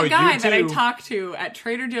you're Should that know, guy you that I too. talked to at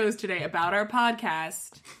Trader Joe's today about our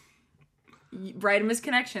podcast, write a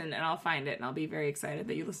misconnection and I'll find it and I'll be very excited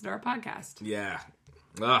that you listen to our podcast. Yeah.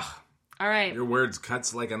 Ugh. All right. Your words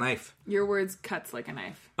cuts like a knife. Your words cuts like a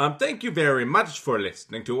knife. Thank you very much for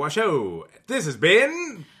listening to our show. This has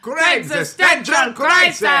been Existential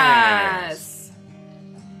Crisis!